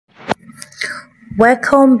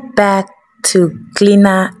Welcome back to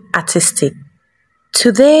GlinaArtistic.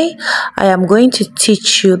 Today, I am going to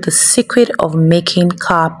teach you the secret of making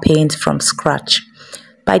car paint from scratch.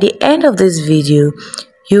 By the end of this video,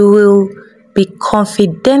 you will be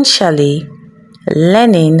confidentially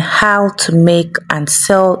learning how to make and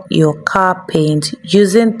sell your car paint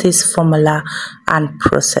using this formula and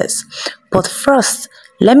process. But first,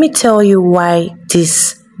 let me tell you why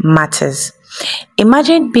this matters.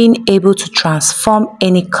 Imagine being able to transform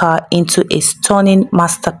any car into a stunning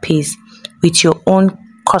masterpiece with your own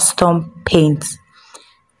custom paint.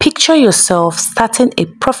 Picture yourself starting a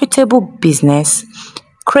profitable business,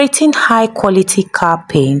 creating high-quality car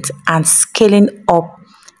paint and scaling up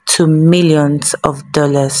to millions of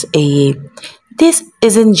dollars a year. This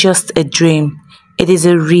isn't just a dream, it is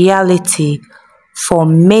a reality for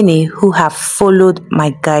many who have followed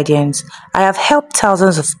my guidance. I have helped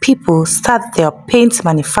thousands of people start their paint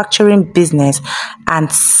manufacturing business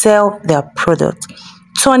and sell their product,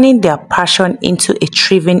 turning their passion into a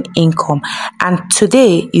thriving income. And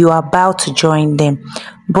today you are about to join them.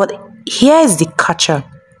 But here is the catcher.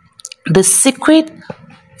 The secret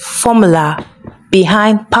formula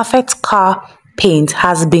behind perfect car paint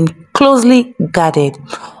has been closely guarded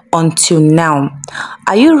until now.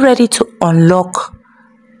 Are you ready to unlock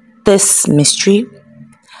this mystery?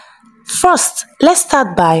 First, let's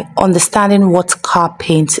start by understanding what car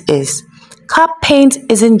paint is. Car paint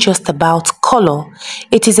isn't just about color.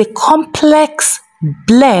 It is a complex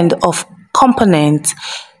blend of components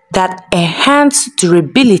that enhance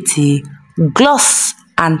durability, gloss,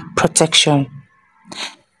 and protection.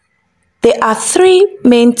 There are three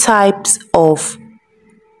main types of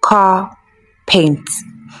car paint.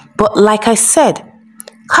 But like I said,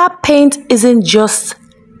 car paint isn't just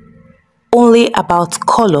only about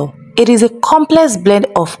color. It is a complex blend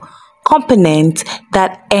of components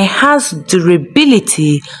that enhance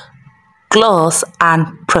durability, gloss, and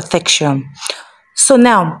protection. So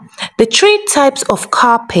now, the three types of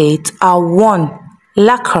car paint are 1.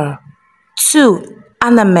 Lacquer, 2.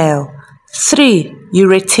 Enamel, 3.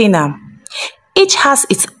 Urethane. Each has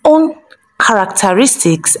its own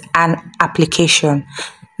characteristics and application.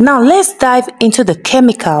 Now let's dive into the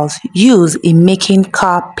chemicals used in making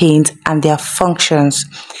car paint and their functions.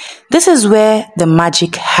 This is where the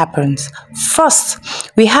magic happens. First,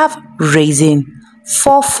 we have Resin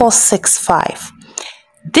 4465.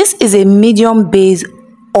 This is a medium base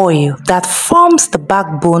oil that forms the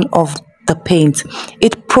backbone of the paint.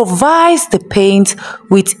 It provides the paint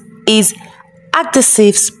with its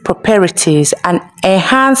adhesive properties and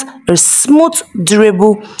enhance a smooth,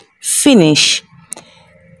 durable finish.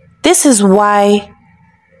 This is why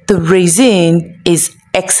the resin is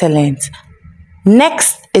excellent.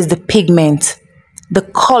 Next is the pigment, the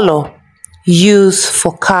color used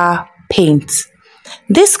for car paint.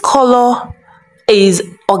 This color is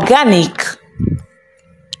organic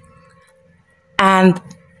and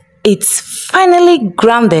it's finely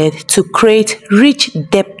grounded to create rich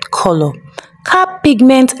depth color. Car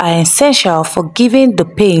pigments are essential for giving the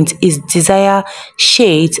paint its desired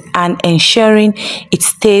shade and ensuring it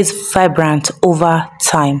stays vibrant over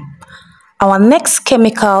time. Our next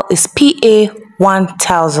chemical is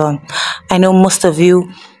PA1000. I know most of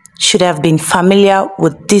you should have been familiar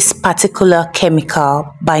with this particular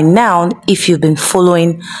chemical by now if you've been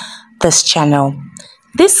following this channel.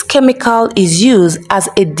 This chemical is used as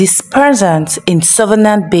a dispersant in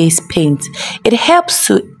solvent-based paint. It helps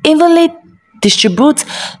to evenly distribute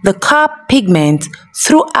the car pigment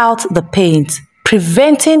throughout the paint,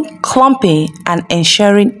 preventing clumping and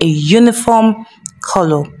ensuring a uniform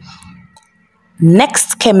color.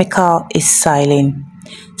 Next chemical is Xylene.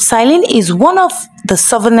 Xylene is one of the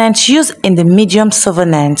solvents used in the medium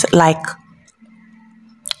solvent like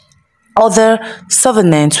other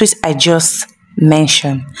solvents which I just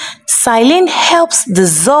mentioned. Xylene helps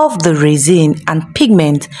dissolve the resin and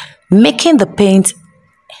pigment, making the paint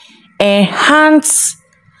enhance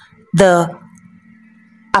the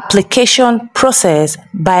application process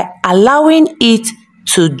by allowing it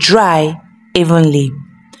to dry evenly.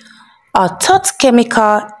 Our third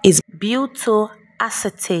chemical is butyl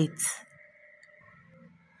acetate.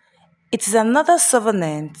 It is another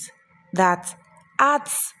solvent that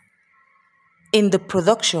adds in the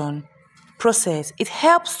production process. It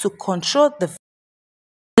helps to control the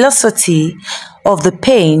velocity of the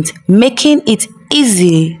paint, making it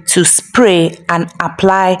easy to spray and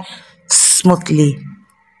apply smoothly.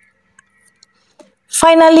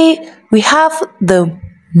 Finally, we have the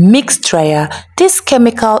mix dryer. This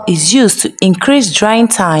chemical is used to increase drying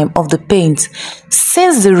time of the paint.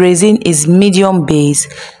 Since the resin is medium base,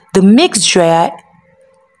 the mix dryer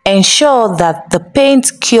ensure that the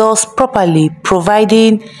paint cures properly,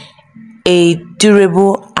 providing a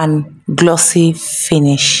durable and glossy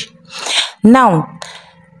finish. Now,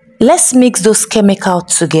 let's mix those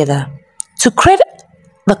chemicals together. To create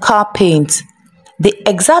the car paint, the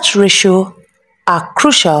exact ratio are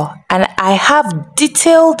crucial, and I have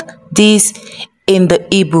detailed this in the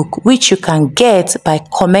ebook, which you can get by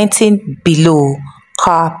commenting below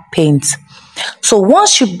car paint. So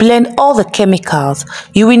once you blend all the chemicals,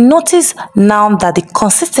 you will notice now that the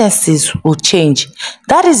consistencies will change.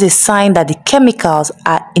 That is a sign that the chemicals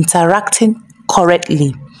are interacting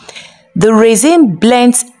correctly. The resin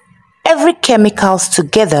blends every chemicals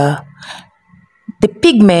together. The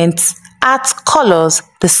pigment adds colors,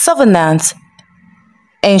 the solvents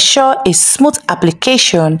ensure a smooth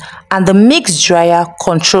application, and the mix dryer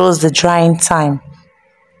controls the drying time.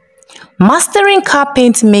 Mastering car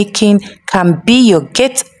paint making can be your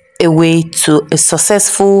gateway to a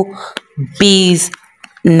successful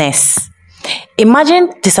business.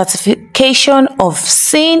 Imagine the satisfaction of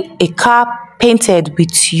seeing a car painted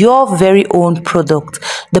with your very own product,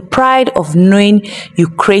 the pride of knowing you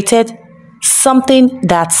created something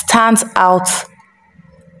that stands out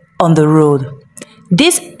on the road.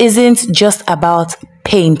 This isn't just about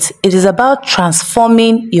paint, it is about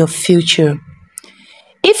transforming your future.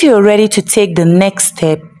 If you're ready to take the next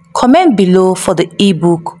step, comment below for the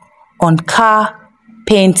ebook on car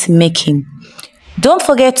paint making. Don't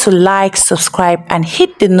forget to like, subscribe, and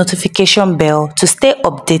hit the notification bell to stay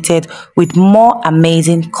updated with more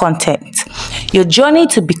amazing content. Your journey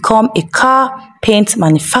to become a car paint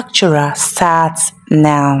manufacturer starts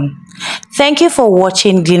now. Thank you for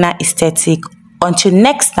watching GlinaArtistic. Until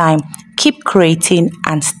next time, keep creating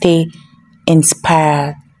and stay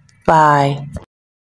inspired. Bye.